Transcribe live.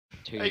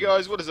YouTube. Hey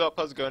guys, what is up?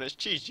 How's it going? It's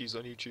Jeeves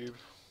on YouTube.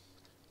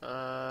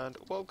 And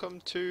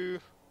welcome to...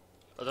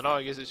 I don't know,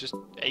 I guess it's just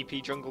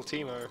AP Jungle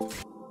Teemo.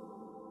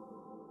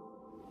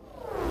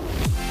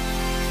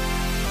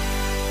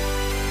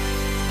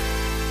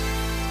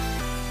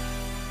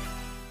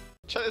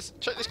 Check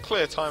this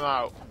clear time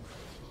out.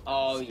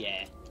 Oh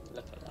yeah,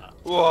 look at that.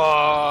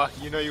 Whoa,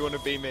 you know you want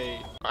to be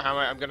me. Right,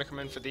 I'm going to come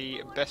in for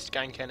the best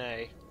gank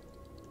NA.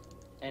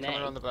 NA?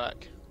 Coming on the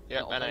back.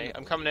 Yep, Not NA. on.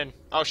 I'm coming in.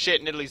 Oh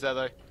shit, Niddly's there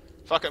though.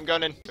 Fuck it, I'm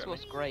going in. That's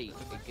what's great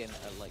again,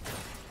 like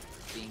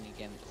being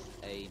against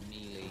a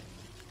melee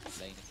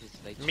lane.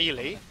 They just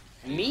Melee?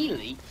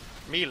 Melee?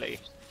 Melee?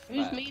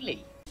 Who's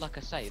Melee? Like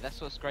I say, that's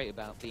what's great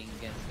about being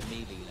against the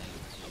melee lane.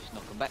 You just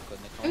knock them back when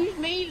they come. Who's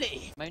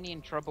Melee? I'm only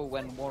in trouble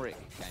when Warwick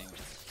came.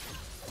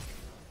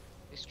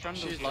 This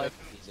Trundle's She's life.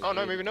 Oh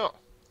no, maybe not.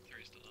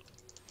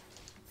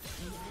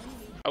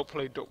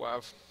 Outplay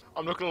 .wav.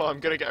 I'm not gonna lie, I'm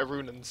gonna get a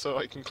runen so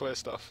I can clear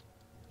stuff.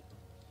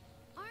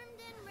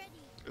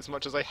 As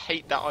much as I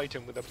hate that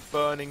item with a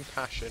burning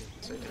passion.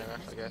 So,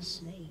 I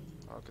guess.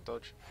 Oh, good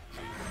dodge.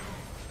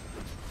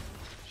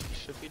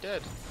 She should be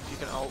dead. If you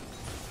can ult.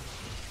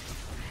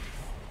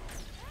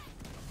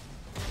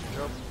 Good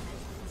job.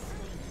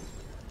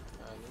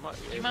 You might be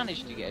Did you able-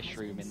 manage to get a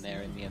shroom in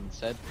there in the end,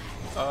 said?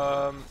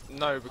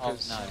 No,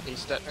 because no. he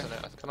stepped on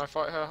it. Can I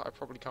fight her? I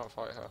probably can't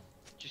fight her.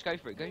 Just go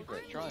for it,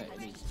 try it.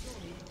 He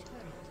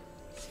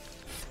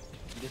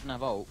doesn't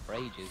have ult for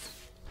ages.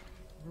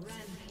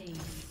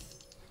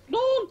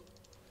 No!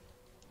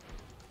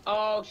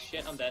 Oh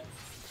shit, I'm dead.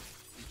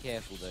 Be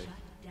careful though.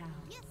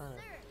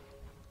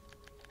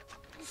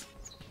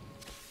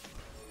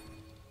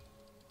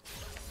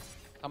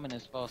 Coming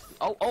as fast as...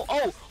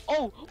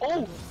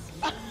 Oh!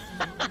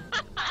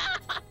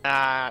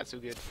 Ah, it's all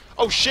good.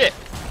 Oh shit!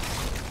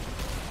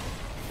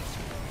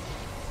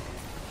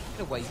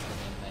 Get away from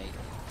him, mate.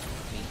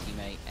 Meaty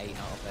mate, 8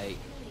 out of 8.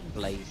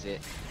 Blaze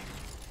it.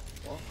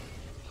 What?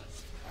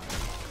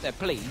 There,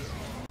 please.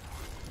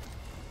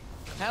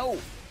 Help!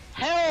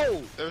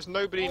 Help! There's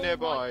nobody Oh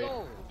nearby. my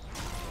God.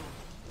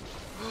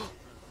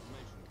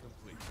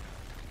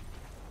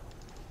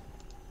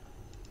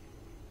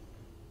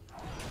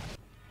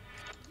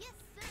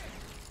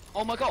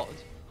 Oh my god!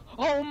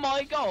 Oh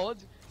my god!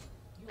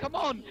 Come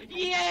on!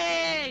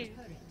 Yay!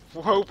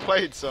 Well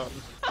played, son.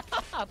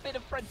 A bit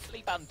of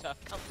friendly banter.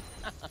 Come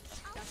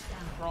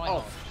right Oh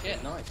on.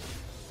 shit, nice.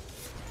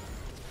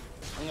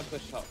 I'm gonna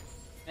push top.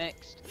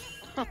 Next.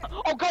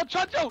 Oh god,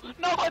 Trundle!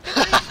 No, I didn't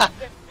reach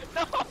it!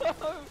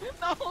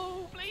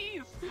 No,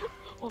 please!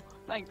 Oh,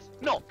 thanks.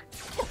 Knock!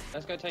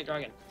 Let's go take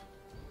dragon.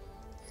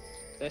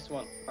 This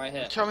one, right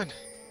here. Coming.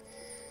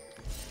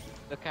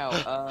 Look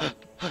out,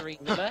 3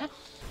 There?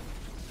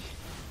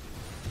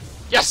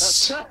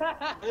 Yes! Oh,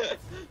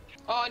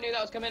 I knew that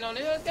was coming on.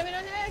 It was coming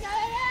on.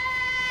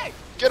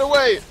 Get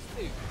away!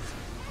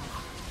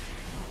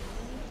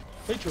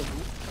 Hey, Trundle.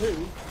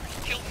 Who?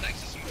 Kill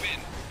Nexus and win.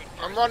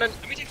 I'm running.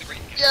 Let me take the ring.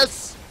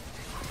 Yes!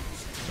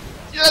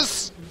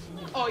 Yes!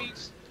 Oh, you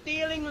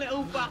stealing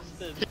little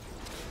bastard.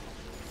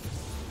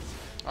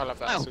 I love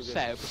that. Wow, It's all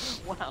good.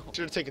 Seb. Wow.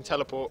 Should have taken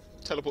teleport.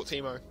 Teleport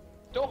Teemo.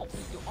 Stop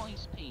your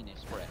ice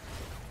penis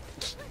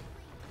breath.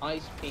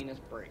 Ice penis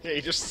break. Yeah,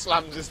 he just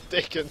slams his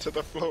dick into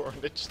the floor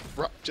and it just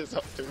ruptures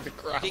up through the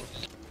ground.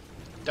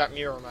 That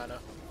Mura mana.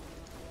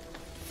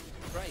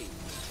 Great.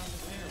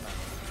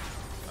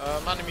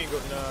 Mana Mew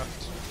got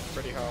nerfed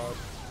pretty hard.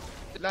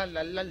 La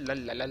la la la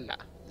la la la.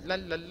 La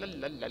la la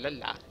la la la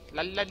la.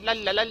 La la la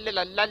la la la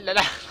la la la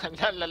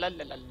la la la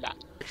la la la.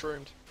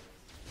 Shroomed.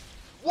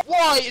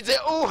 Why is it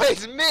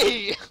always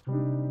me?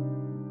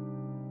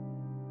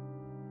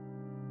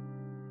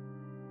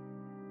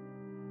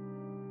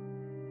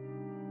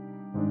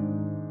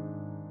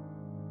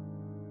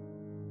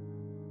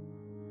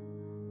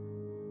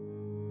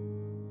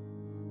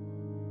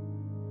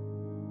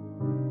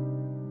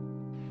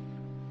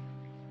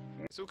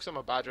 It's all because I'm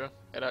a badger.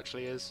 It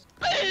actually is.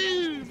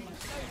 Boom!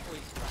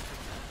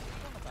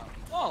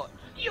 What?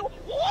 You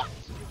what?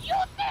 You're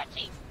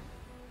 30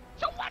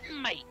 to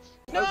 1, mate!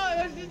 No,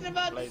 I was just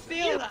about to Blaze it.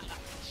 steal that.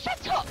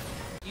 Shut up!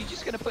 You're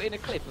just gonna put in a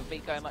clip of me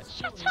going like,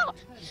 shut up!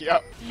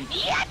 Yep.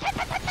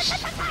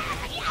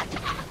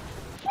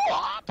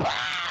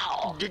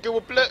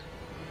 Gigawablit.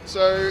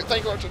 So,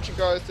 thank you for watching,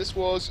 guys. This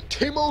was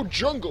Teemo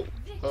Jungle.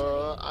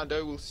 And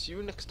I will see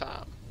you next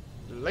time.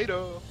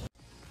 Later.